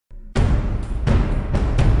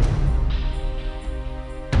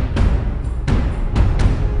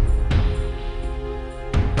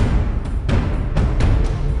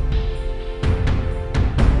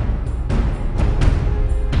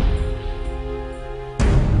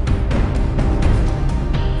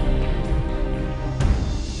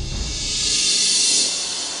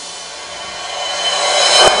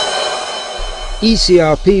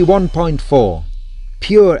eCRP 1.4 –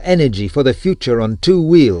 Pure energy for the future on two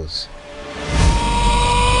wheels.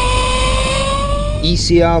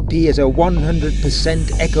 eCRP is a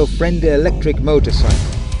 100% eco-friendly electric motorcycle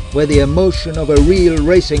where the emotion of a real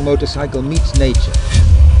racing motorcycle meets nature.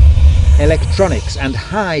 Electronics and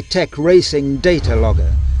high-tech racing data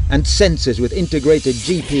logger and sensors with integrated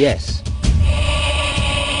GPS.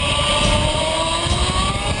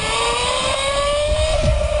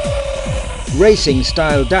 Racing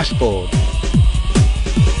style dashboard.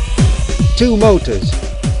 2 motors,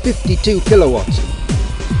 52 kilowatts,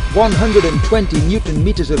 120 Newton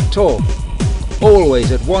meters of torque,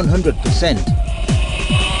 always at 100%.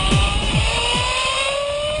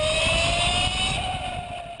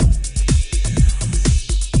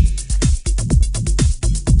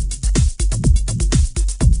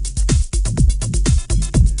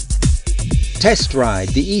 Test ride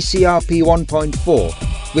the eCRP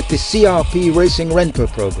 1.4 with the CRP Racing rental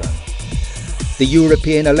program. The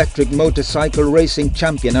European electric motorcycle racing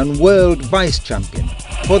champion and world vice champion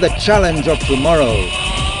for the challenge of tomorrow.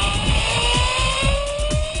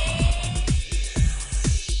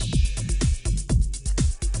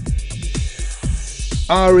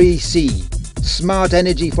 REC, smart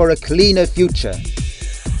energy for a cleaner future.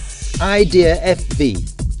 Idea FV,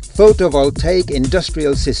 photovoltaic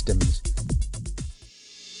industrial systems.